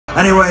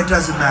Anyway, it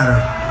doesn't matter.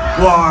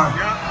 Gwar,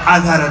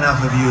 I've had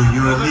enough of you.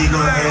 You're illegal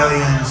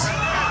aliens.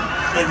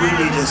 And we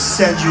need to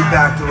send you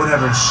back to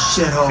whatever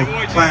shithole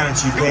planet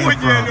you came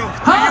from.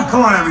 Huh?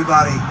 Come on,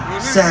 everybody.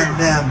 Send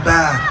them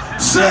back.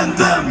 Send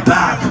them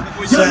back.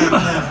 Send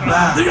them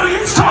back.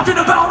 He's talking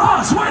about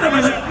us. Wait a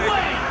minute.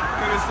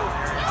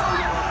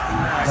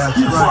 That's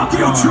You right, fuck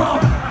you, Gwar.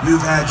 Trump.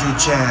 You've had your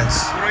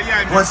chance.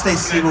 Once they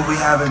see what we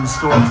have in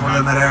store for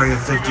them at Area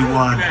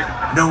 51,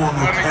 no one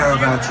will care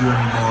about you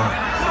anymore.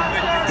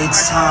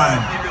 It's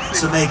time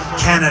to make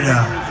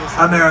Canada,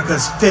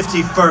 America's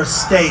 51st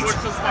state,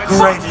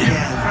 great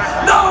again.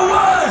 No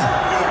way!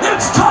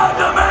 It's time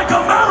to make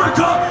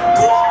America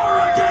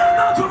Gwar again!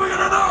 That's what we're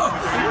gonna do!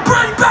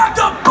 Bring back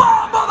the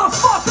bomb,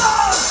 motherfuckers!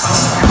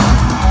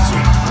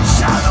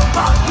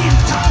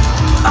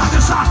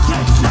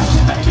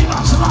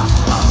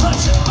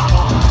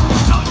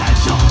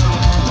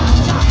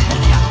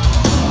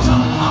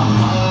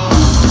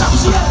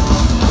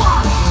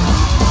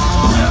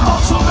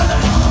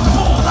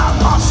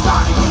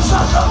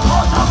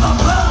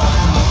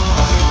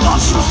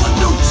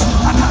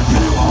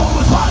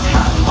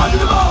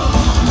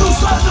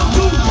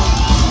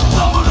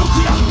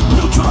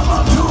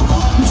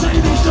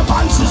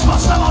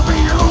 Must never be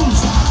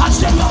used. I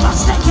stay on the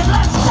stick and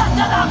let's get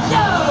to the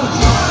fuse.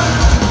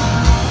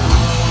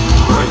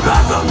 Bring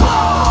back the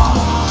bomb.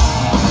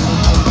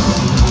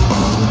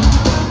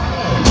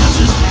 This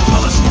is the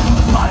policy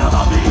by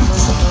other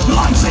means.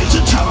 Life's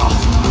ancient terror.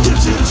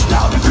 This is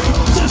now the creep.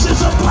 This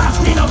is a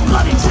blasting of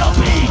bloody tail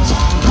beats.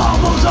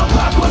 Combos up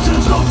backwards,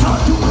 there's no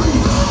time to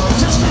breathe.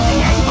 Just in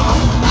the able,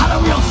 had a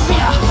real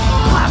fear.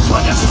 Class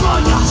will destroy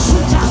your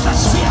sweet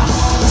atmosphere.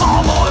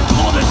 Far more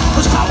important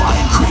as power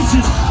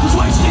increases. Was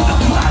wasting the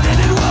planet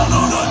in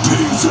well-known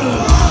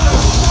pieces.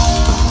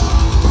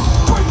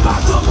 Bring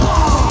back the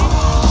bomb.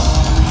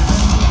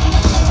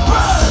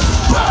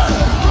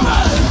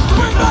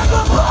 Bring back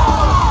the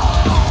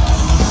bomb.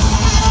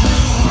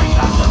 Bring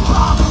back the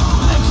bomb.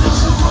 Exit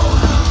the road.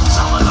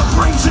 Summon the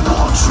brazen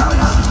war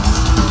chariot.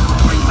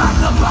 Bring back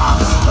the bomb.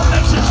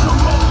 Exit the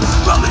road.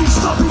 Release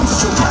the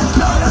beast you can't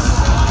carry it.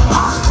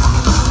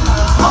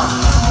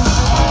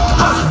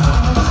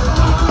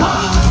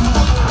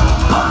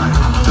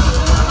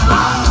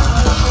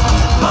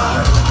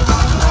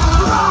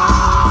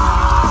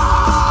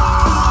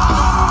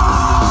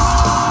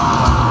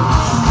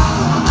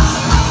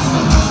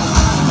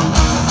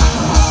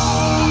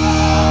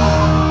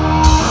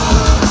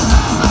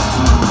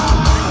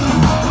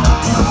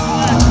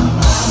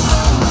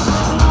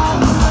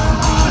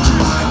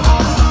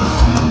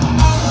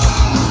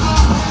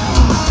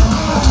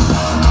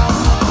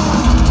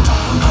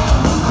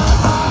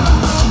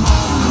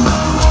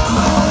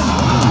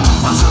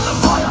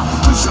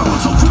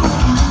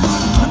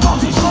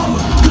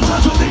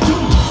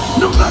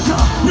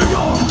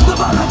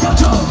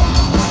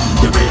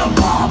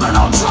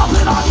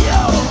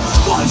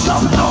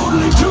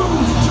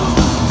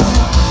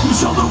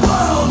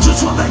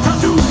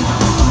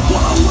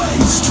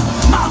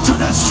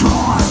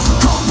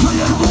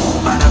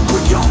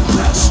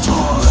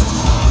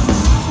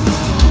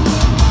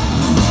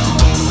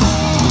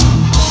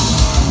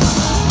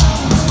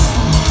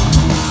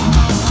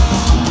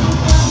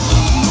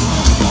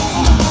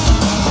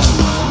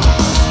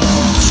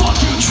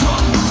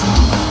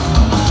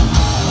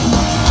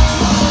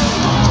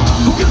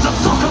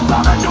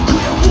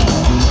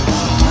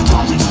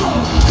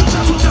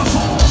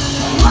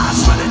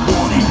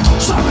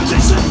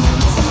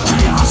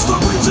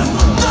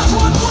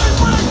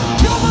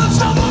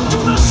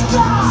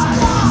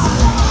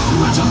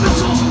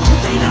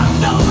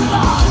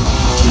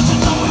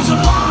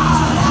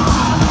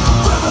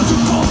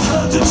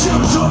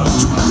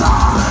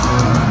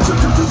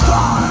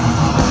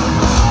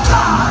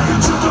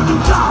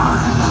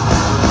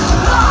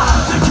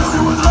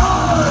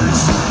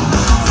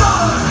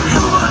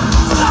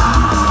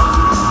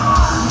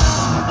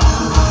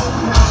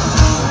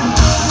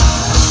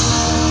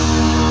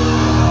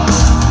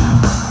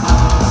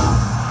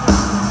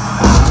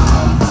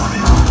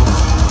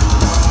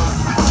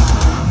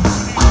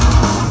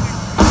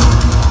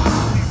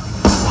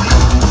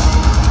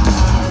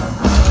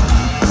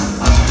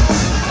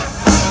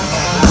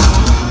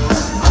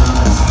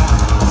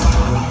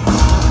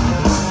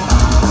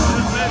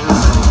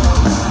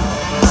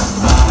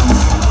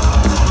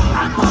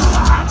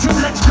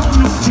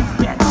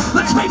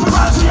 Let's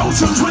vaporize the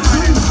oceans with